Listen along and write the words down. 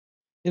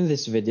In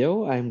this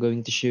video, I'm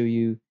going to show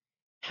you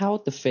how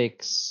to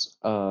fix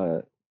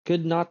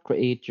could not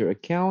create your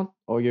account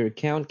or your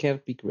account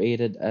can't be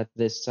created at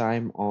this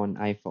time on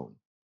iPhone.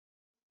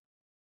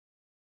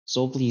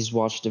 So please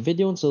watch the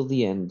video until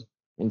the end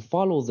and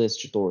follow this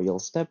tutorial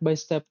step by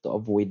step to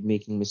avoid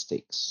making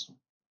mistakes.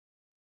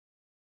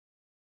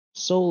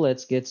 So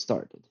let's get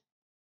started.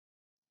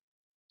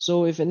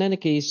 So if in any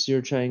case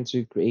you're trying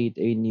to create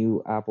a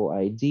new Apple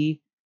ID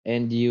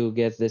and you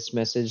get this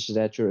message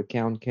that your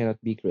account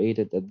cannot be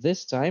created at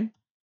this time,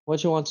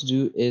 what you want to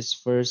do is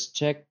first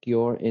check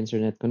your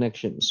internet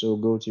connection. So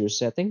go to your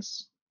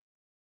settings.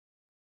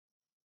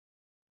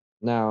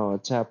 Now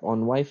tap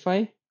on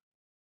Wi-Fi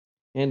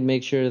and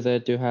make sure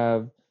that you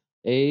have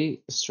a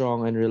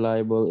strong and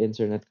reliable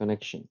internet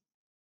connection.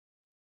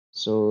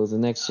 So the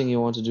next thing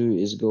you want to do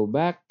is go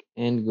back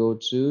and go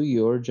to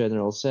your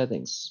general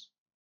settings.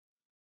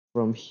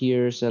 From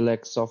here,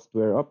 select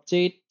software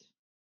update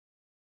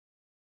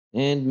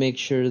and make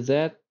sure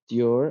that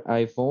your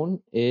iPhone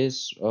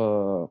is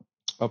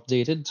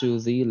updated to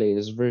the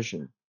latest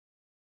version.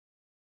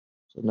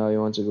 So now you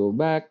want to go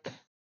back.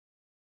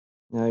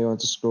 Now you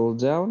want to scroll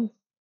down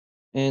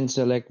and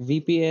select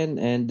VPN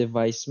and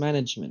device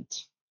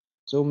management.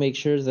 So make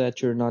sure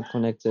that you're not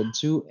connected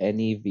to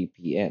any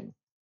VPN.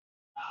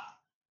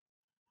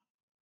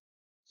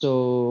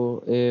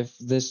 So if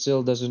this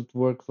still doesn't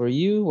work for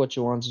you, what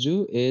you want to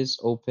do is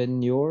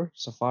open your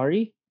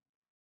Safari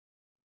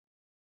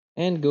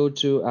and go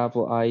to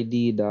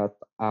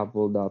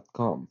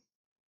appleid.apple.com.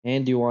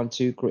 And you want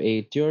to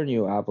create your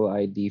new Apple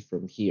ID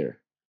from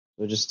here.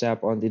 So just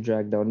tap on the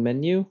drag down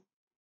menu.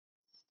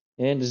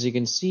 And as you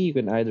can see, you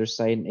can either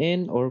sign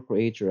in or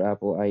create your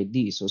Apple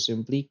ID. So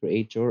simply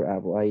create your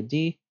Apple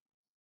ID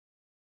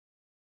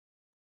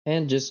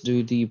and just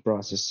do the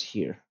process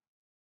here.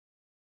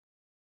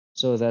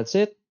 So that's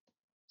it.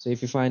 So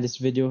if you find this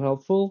video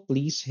helpful,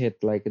 please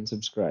hit like and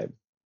subscribe.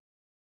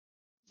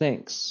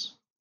 Thanks.